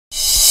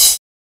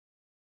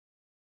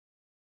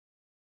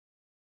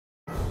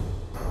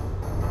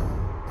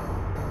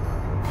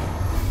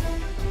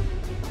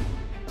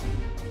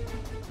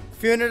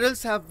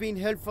Funerals have been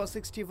held for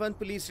 61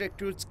 police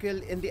recruits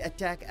killed in the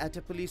attack at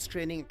a police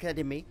training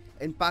academy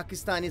in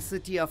Pakistani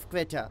city of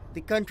Quetta.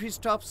 The country's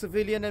top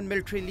civilian and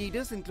military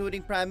leaders,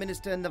 including Prime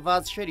Minister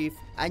Nawaz Sharif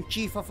and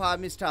Chief of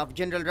Army Staff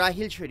General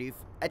Raheel Sharif,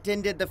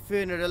 attended the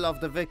funeral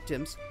of the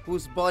victims,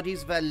 whose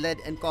bodies were laid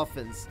in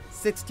coffins.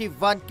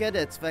 61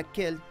 cadets were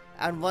killed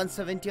and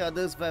 170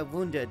 others were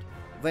wounded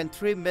when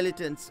 3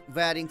 militants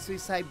wearing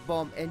suicide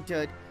bomb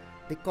entered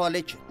the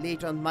college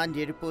late on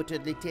Monday,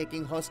 reportedly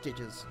taking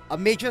hostages. A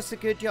major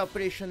security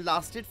operation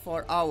lasted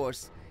for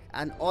hours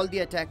and all the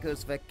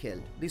attackers were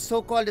killed. The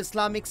so-called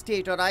Islamic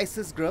State or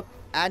ISIS group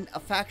and a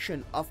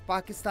faction of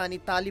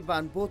Pakistani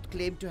Taliban both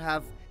claim to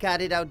have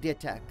carried out the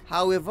attack.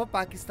 However,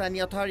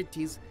 Pakistani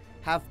authorities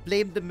have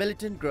blamed the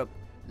militant group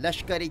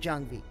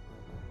Lashkar-e-Jhangvi.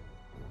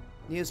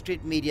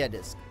 Newzstreet Media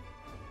Desk.